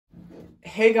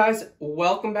Hey guys,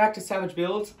 welcome back to Savage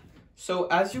Builds. So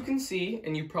as you can see,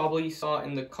 and you probably saw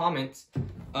in the comments,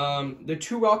 the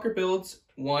two ROKR builds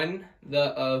won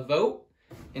the vote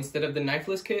instead of the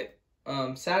knifeless kit.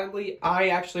 Sadly, I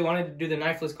actually wanted to do the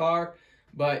knifeless car,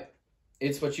 but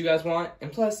it's what you guys want, and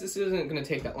plus this isn't going to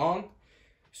take that long.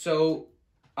 So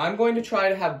I'm going to try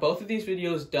to have both of these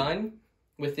videos done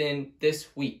within this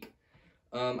week.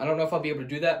 I don't know if I'll be able to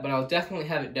do that, but I'll definitely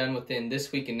have it done within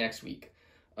this week and next week.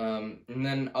 And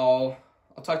then I'll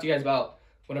talk to you guys about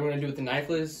what I'm going to do with the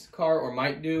knifeless car, or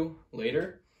might do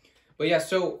later. But yeah,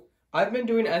 so I've been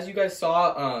doing, as you guys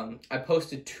saw, I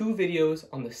posted 2 videos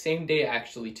on the same day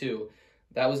actually too.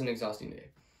 That was an exhausting day.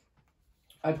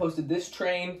 I posted this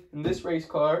train and this race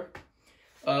car,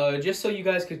 just so you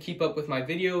guys could keep up with my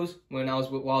videos while I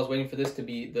was waiting for this to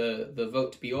be the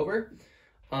vote to be over.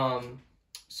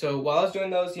 So while I was doing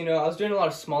those, I was doing a lot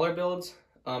of smaller builds.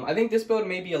 I think this build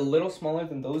may be a little smaller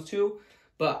than those two,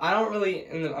 but I'm not really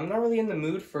in the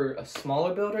mood for a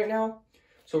smaller build right now.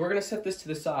 So we're gonna set this to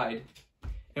the side,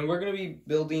 and we're gonna be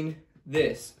building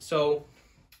this. So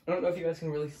I don't know if you guys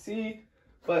can really see,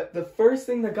 but the first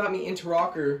thing that got me into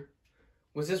ROKR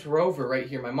was this Rover right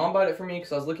here. My mom bought it for me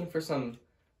because I was looking for some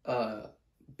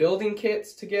building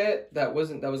kits to get that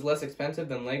was less expensive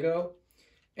than Lego,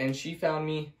 and she found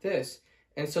me this.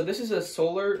 And so this is a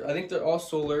solar. I think they're all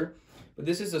solar. But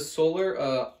this is a solar,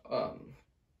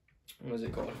 what is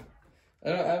it called?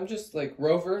 I'm just like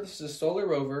Rover. This is a solar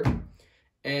Rover.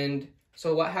 And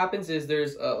so what happens is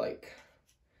there's oh,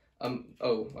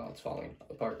 wow, it's falling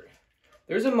apart.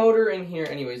 There's a motor in here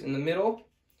anyways, in the middle.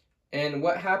 And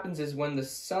what happens is when the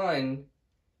sun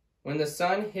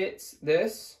hits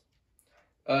this,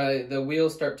 the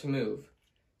wheels start to move.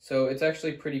 So it's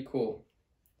actually pretty cool.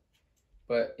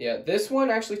 But yeah, this one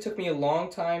actually took me a long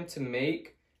time to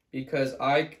make, because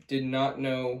I did not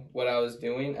know what I was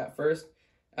doing at first.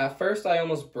 At first, I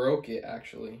almost broke it,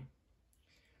 actually.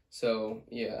 So,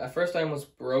 yeah, at first I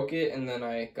almost broke it, and then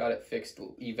I got it fixed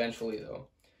eventually, though.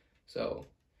 So,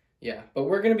 yeah. But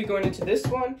we're going to be going into this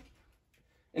one.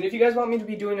 And if you guys want me to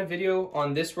be doing a video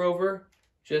on this Rover,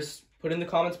 just put in the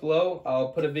comments below.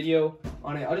 I'll put a video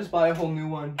on it. I'll just buy a whole new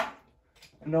one,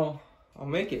 and I'll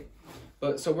make it.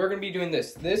 But, so we're going to be doing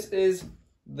this. This is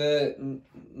the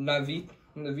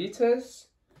Navitas.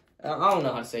 I don't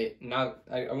know how to say it. I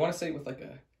want to say it with like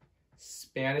a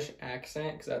Spanish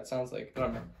accent, because that sounds like, I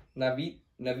don't know.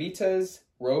 Navitas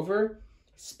Rover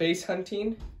space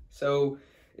hunting. So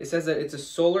it says that it's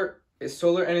solar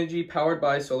energy, powered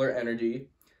by solar energy.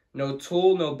 No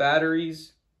tool, no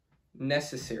batteries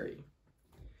necessary.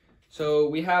 So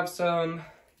we have some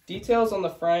details on the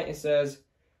front. It says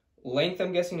length,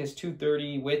 I'm guessing, is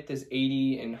 230, width is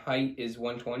 80, and height is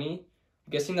 120.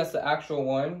 I'm guessing that's the actual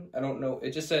one. I don't know. It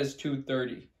just says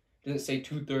 230. It doesn't say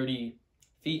 230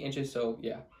 feet, inches, so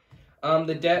yeah.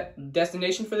 The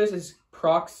destination for this is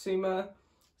Proxima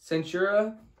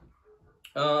Centauri.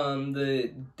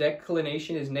 The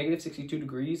declination is -62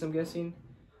 degrees, I'm guessing.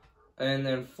 And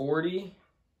then 40.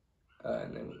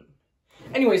 And then...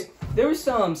 Anyways, there was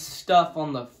some stuff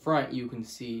on the front you can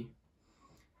see.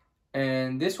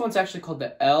 And this one's actually called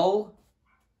the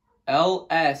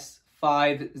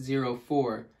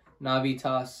LS504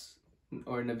 Navitas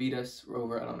or Navitas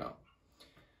Rover, I don't know.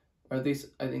 Or at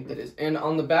least I think that is. And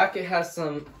on the back it has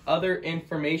some other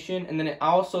information, and then it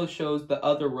also shows the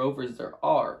other Rovers there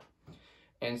are.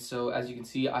 And so as you can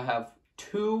see, I have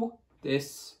 2.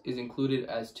 This is included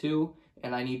as 2,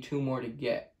 and I need 2 more to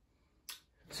get.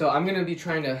 So I'm gonna be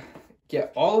trying to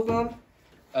get all of them,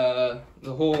 the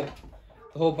whole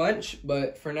bunch,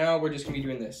 but for now we're just gonna be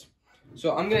doing this.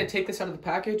 So I'm gonna take this out of the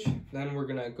package, then we're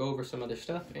gonna go over some other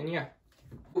stuff, and yeah.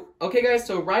 Okay guys,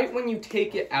 so right when you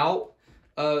take it out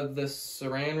of the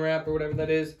saran wrap or whatever that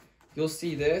is, you'll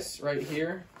see this right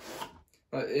here.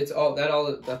 That's all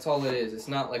it is. It's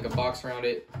not like a box around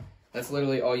it. That's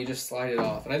literally all. You just slide it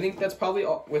off. And I think that's probably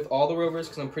with all the Rovers,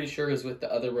 because I'm pretty sure it's with the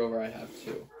other Rover I have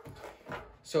too.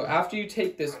 So after you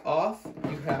take this off,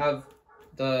 you have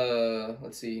the,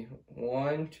 let's see,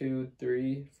 1, 2,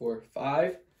 3, 4,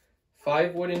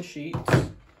 5 wooden sheets.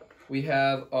 We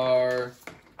have our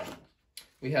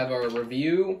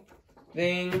review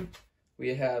thing.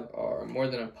 We have our more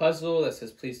than a puzzle that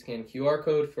says please scan QR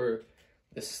code for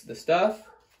the stuff.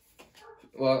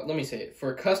 Well, let me say it.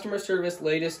 For customer service,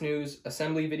 latest news,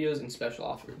 assembly videos, and special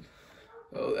offers.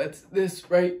 So that's this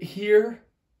right here.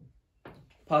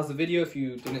 Pause the video if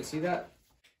you didn't see that.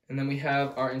 And then we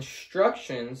have our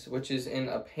instructions, which is in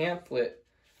a pamphlet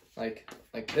like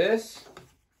this.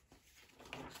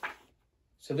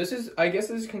 So this is, I guess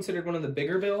this is considered one of the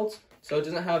bigger builds. So it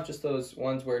doesn't have just those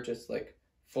ones where it just like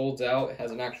folds out. It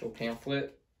has an actual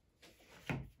pamphlet.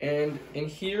 And in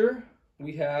here,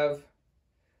 we have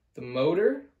the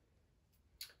motor,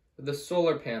 the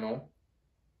solar panel,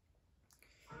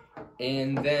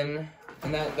 and then,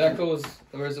 that goes,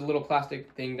 there's a little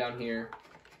plastic thing down here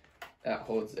that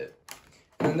holds it.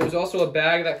 And then there's also a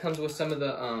bag that comes with some of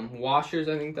the washers.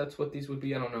 I think that's what these would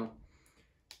be. I don't know.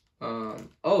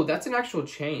 Oh, that's an actual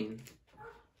chain.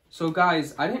 So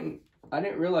guys, I didn't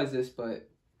realize this, but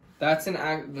that's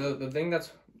the thing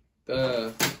that's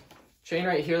the chain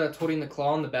right here that's holding the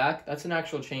claw on the back. That's an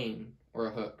actual chain or a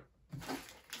hook.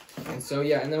 And so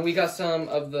yeah, and then we got some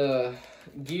of the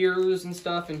gears and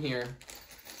stuff in here.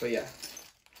 But yeah.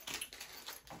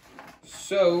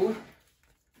 So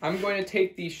I'm going to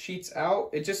take these sheets out.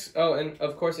 It just, oh, and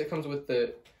of course it comes with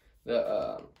the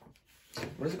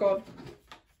what is it called?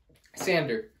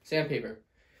 Sandpaper.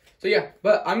 So yeah,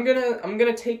 but I'm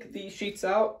gonna take these sheets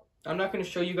out. I'm not gonna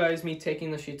show you guys me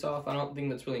taking the sheets off. I don't think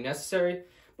that's really necessary.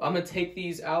 But I'm gonna take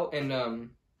these out, and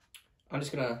I'm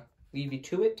just gonna leave you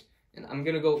to it, and I'm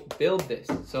gonna go build this.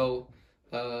 So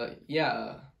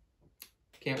yeah,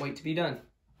 can't wait to be done.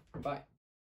 Bye.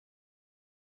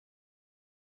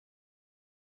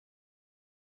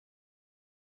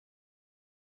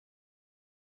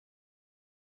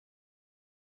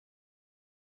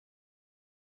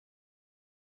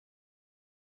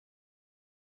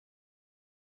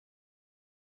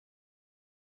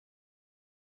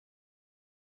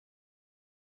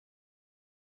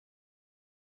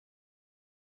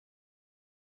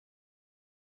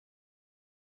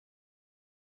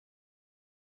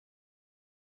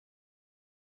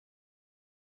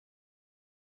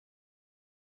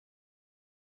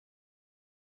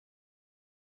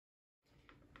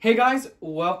 Hey guys,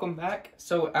 welcome back.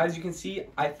 So as you can see,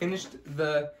 I finished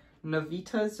the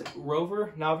Navitas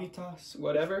Rover,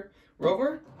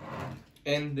 Rover,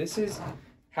 and this is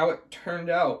how it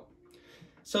turned out.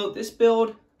 So this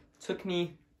build took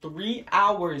me 3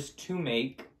 hours to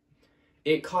make.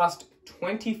 It cost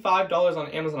 $25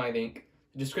 on Amazon, I think.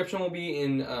 The description will be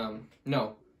in,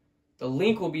 the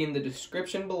link will be in the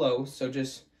description below, so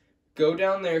just go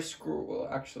down there, scroll,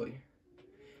 actually.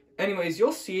 Anyways,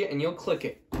 you'll see it and you'll click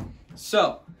it.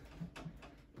 So,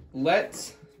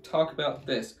 let's talk about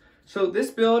this. So this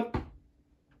build,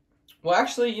 well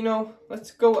actually,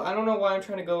 let's go, I don't know why I'm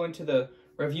trying to go into the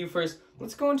review first.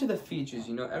 Let's go into the features,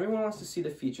 everyone wants to see the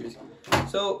features.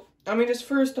 So, I mean, just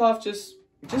first off, just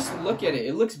look at it.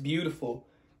 It looks beautiful.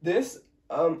 This,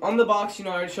 on the box, I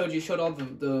already showed you, it showed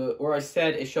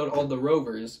all the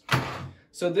Rovers.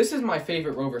 So this is my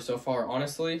favorite Rover so far,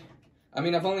 honestly. I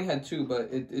mean, I've only had 2, but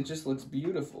it just looks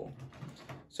beautiful.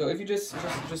 So if you just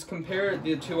compare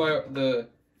these two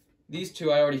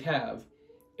I already have,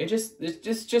 it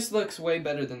just looks way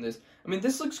better than this. I mean,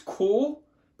 this looks cool,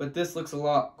 but this looks a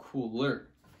lot cooler.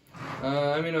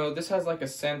 I mean, this has like a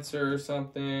sensor or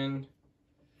something,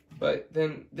 but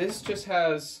then this just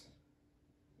has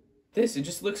this. It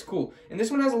just looks cool, and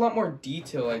this one has a lot more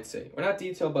detail, I'd say. Well, not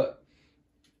detail, but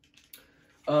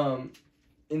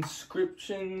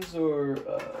inscriptions or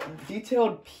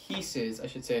detailed pieces, I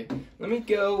should say. Let me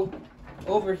go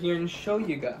over here and show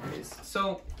you guys.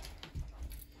 So,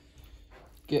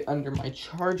 get under my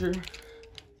charger.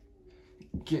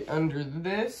 Get under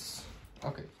this.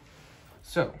 Okay.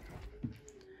 So,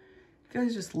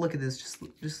 guys, just look at this.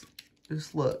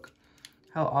 Just look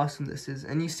how awesome this is.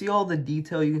 And you see all the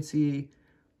detail. You can see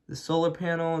the solar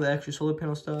panel, the extra solar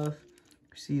panel stuff.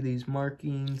 You see these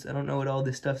markings. I don't know what all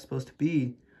this stuff's supposed to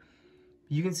be.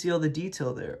 You can see all the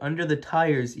detail there. Under the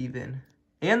tires even.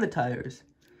 And the tires.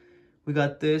 We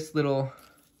got this little,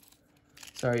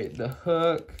 the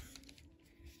hook.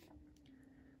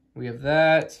 We have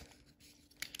that.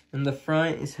 In the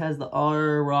front, it has the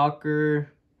ROKR.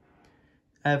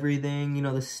 Everything.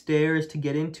 The stairs to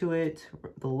get into it.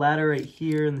 The ladder right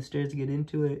here and the stairs to get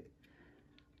into it.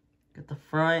 Got the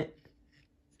front.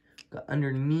 Got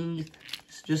underneath.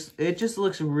 It just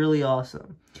looks really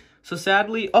awesome. So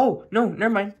sadly, oh no,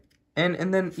 never mind.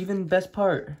 And then even best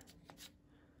part,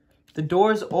 the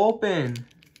door's open. Do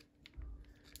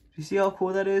you see how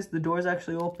cool that is? The door's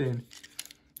actually open.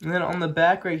 And then on the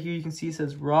back right here, you can see it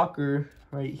says ROKR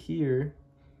right here.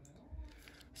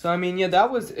 So I mean, yeah,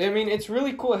 it's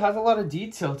really cool. It has a lot of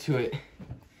detail to it.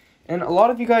 And a lot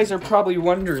of you guys are probably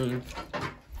wondering,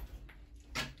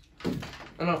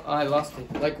 I lost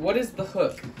it. Like, what is the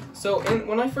hook? So,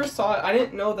 when I first saw it, I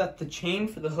didn't know that the chain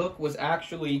for the hook was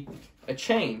actually a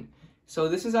chain. So,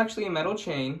 this is actually a metal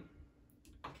chain.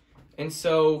 And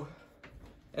so,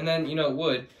 and then,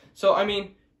 wood. So, I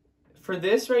mean, for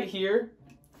this right here,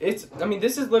 this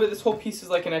is literally, this whole piece is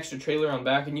like an extra trailer on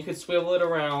back, and you could swivel it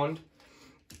around.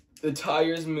 the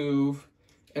tires move.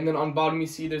 And then on bottom you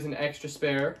see there's an extra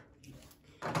spare.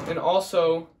 And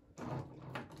also,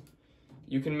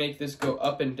 you can make this go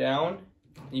up and down.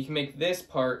 You can make this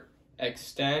part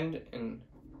extend and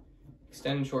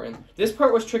shorten. This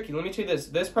part was tricky. Let me tell you this.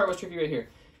 This part was tricky right here.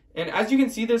 And as you can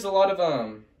see, there's a lot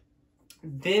of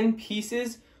thin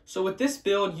pieces. So with this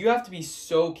build, you have to be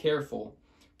so careful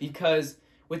because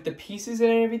with the pieces and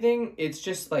everything, it's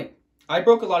just like, I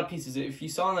broke a lot of pieces. If you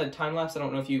saw in the time lapse, I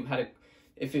don't know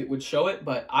if it would show it,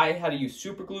 but I had to use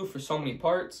super glue for so many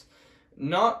parts.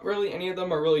 Not really any of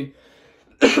them are really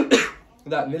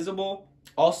that visible.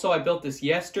 Also, I built this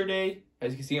yesterday.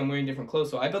 As you can see, I'm wearing different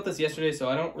clothes. So I built this yesterday, so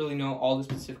I don't really know all the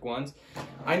specific ones.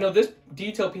 I know this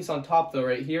detail piece on top, though,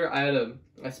 right here,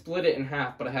 I split it in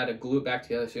half, but I had to glue it back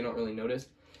together so you don't really notice.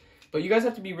 But you guys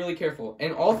have to be really careful.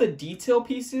 And all the detail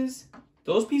pieces,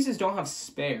 those pieces don't have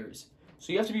spares.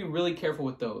 So you have to be really careful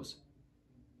with those.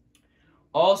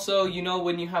 Also, you know,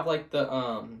 when you have like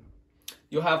the,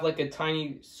 you'll have like a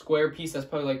tiny square piece that's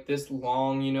probably like this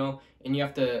long, you know, and you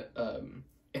have to,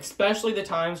 especially the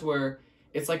times where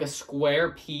it's like a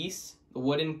square piece, the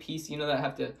wooden piece, you know, that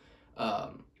have to,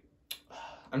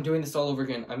 I'm doing this all over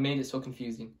again. I made it so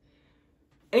confusing.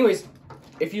 Anyways,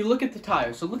 if you look at the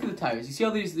tires, so look at the tires. You see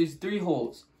all these three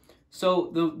holes. So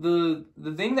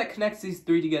the thing that connects these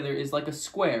three together is like a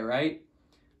square, right?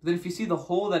 Then if you see the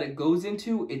hole that it goes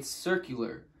into, it's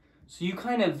circular. So you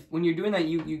kind of, when you're doing that,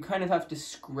 you kind of have to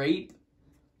scrape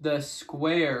the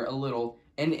square a little.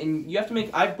 And you have to make,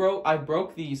 I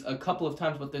broke these a couple of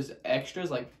times, but there's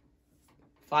extras, like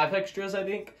 5 extras, I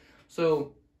think.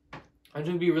 So I'm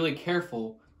going to be really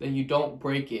careful that you don't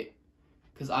break it.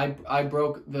 Because I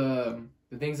broke the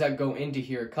things that go into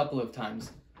here a couple of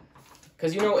times.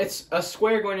 Because, you know, it's a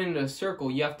square going into a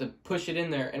circle. You have to push it in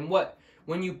there. And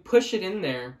when you push it in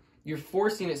there, you're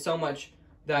forcing it so much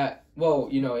that, well,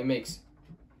 you know, it makes,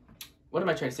 what am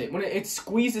I trying to say? When it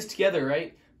squeezes together,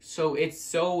 right? So it's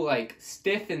so, like,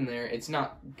 stiff in there, it's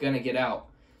not gonna get out.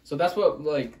 So that's what,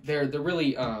 like, they're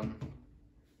really,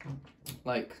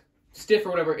 like, stiff or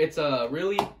whatever. It's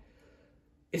really,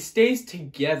 it stays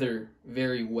together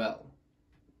very well.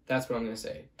 That's what I'm gonna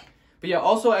say. But yeah,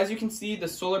 also, as you can see, the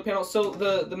solar panel, so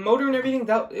the motor and everything,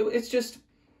 it's just,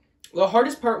 the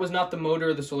hardest part was not the motor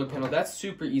or the solar panel. That's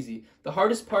super easy. The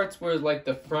hardest parts were, like,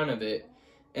 the front of it.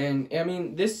 And, I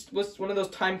mean, this was one of those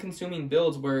time-consuming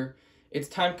builds where it's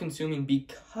time-consuming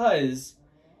because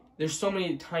there's so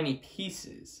many tiny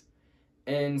pieces.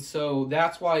 And so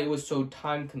that's why it was so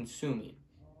time-consuming.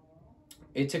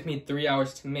 It took me 3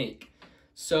 hours to make.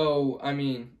 So, I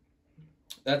mean,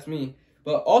 that's me.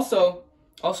 But also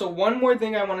one more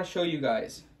thing I want to show you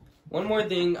guys. One more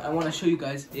thing I want to show you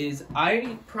guys is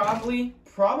I probably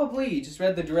just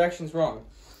read the directions wrong.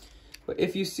 But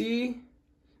if you see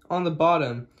on the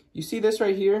bottom, you see this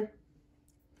right here?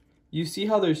 You see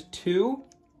how there's 2?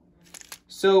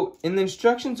 So in the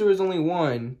instructions there was only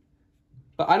 1.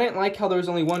 But I didn't like how there was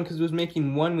only 1 because it was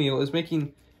making 1 wheel. It was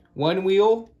making 1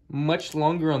 wheel much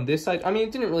longer on this side. I mean,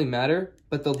 it didn't really matter,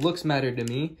 but the looks mattered to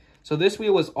me. So this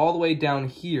wheel was all the way down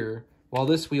here while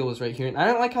this wheel was right here. And I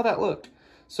didn't like how that looked.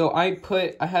 So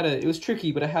it was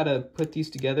tricky, but I had to put these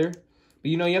together.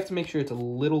 But you know, you have to make sure it's a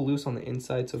little loose on the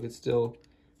inside so it could still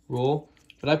roll.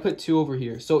 But I put 2 over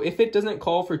here. So if it doesn't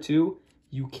call for 2,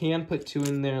 you can put 2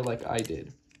 in there like I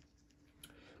did.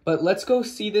 But let's go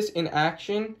see this in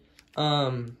action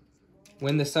when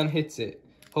the sun hits it.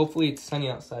 Hopefully it's sunny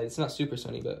outside. It's not super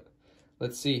sunny, but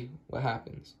let's see what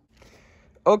happens.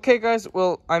 Okay, guys,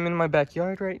 well, I'm in my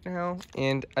backyard right now.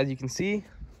 And as you can see,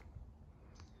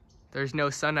 there's no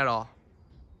sun at all.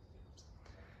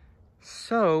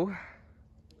 So,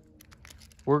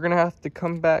 we're gonna have to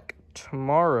come back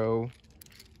tomorrow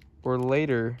or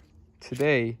later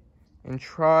today and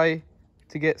try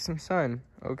to get some sun,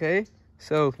 okay?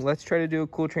 So, let's try to do a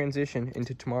cool transition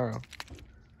into tomorrow.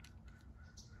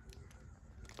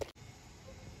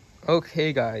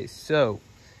 Okay, guys, so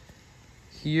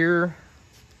here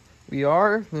we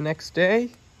are the next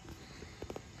day.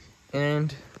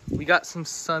 And we got some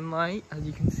sunlight, as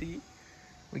you can see.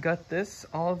 We got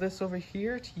all of this over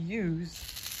here to use.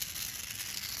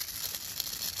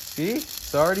 See,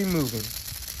 it's already moving.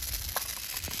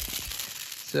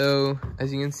 So,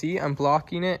 as you can see, I'm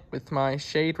blocking it with my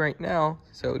shade right now,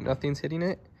 so nothing's hitting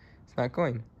it. It's not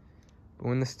going. But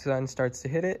when the sun starts to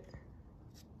hit it,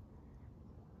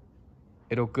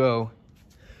 it'll go.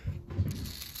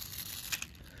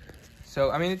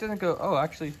 So, I mean, it doesn't go, oh,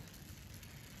 actually,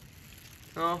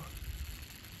 no,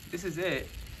 this is it.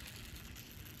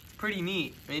 It's pretty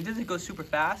neat. I mean, it doesn't go super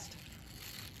fast.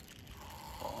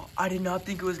 Oh, I did not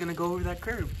think it was gonna go over that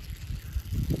curve.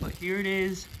 But here it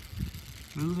is.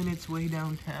 moving its way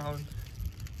downtown.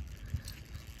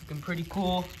 Looking pretty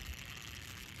cool.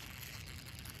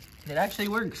 It actually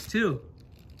works too.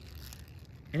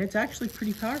 And it's actually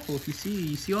pretty powerful. If you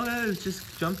see all that is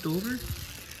just jumped over.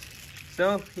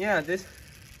 So yeah, that's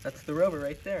the Rover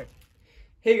right there.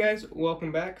 Hey guys,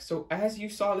 welcome back. So as you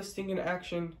saw this thing in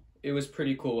action, it was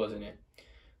pretty cool, wasn't it?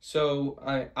 So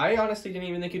I honestly didn't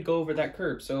even think it'd go over that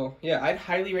curb. So yeah, I'd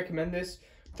highly recommend this.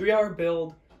 3-hour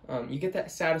build. You get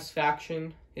that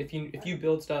satisfaction if you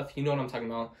build stuff. You know what I'm talking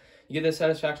about. You get that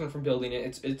satisfaction from building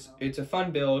it. It's a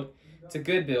fun build. It's a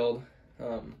good build.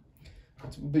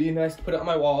 It's be nice to put it on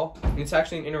my wall. And it's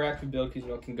actually an interactive build because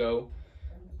it can go.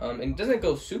 And it doesn't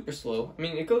go super slow. I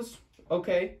mean, it goes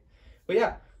okay. But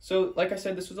yeah, so like I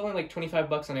said, this was only like 25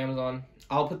 bucks on Amazon.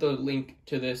 I'll put the link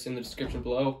to this in the description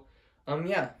below.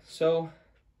 Yeah, so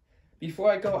before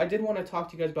I go, I did want to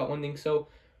talk to you guys about one thing. So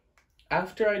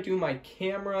after I do my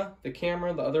camera,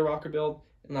 the other rocker build,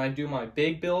 and I do my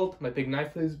big build, my big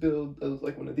Navitas build,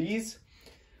 like one of these,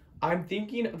 I'm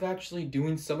thinking of actually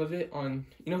doing some of it on,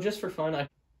 just for fun.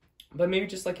 But maybe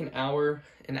just like an hour,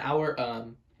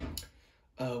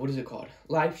 what is it called?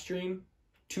 Live stream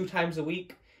 2 times a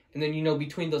week. And then,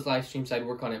 between those live streams, I'd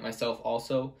work on it myself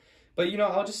also. But,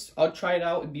 I'll try it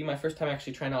out. It'd be my first time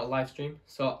actually trying out a live stream.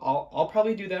 So I'll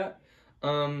probably do that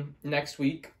next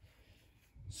week.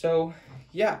 So,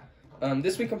 yeah.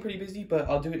 This week I'm pretty busy, but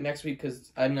I'll do it next week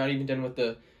because I'm not even done with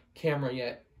the camera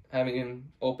yet. I haven't even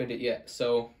opened it yet.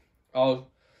 So, I'm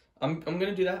going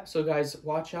to do that. So, guys,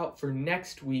 watch out for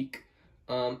next week.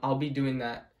 I'll be doing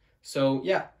that. So,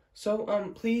 yeah.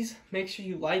 So, please make sure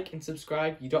you like and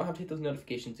subscribe. You don't have to hit those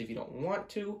notifications if you don't want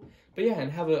to. But yeah,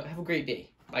 and have a great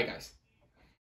day. Bye, guys.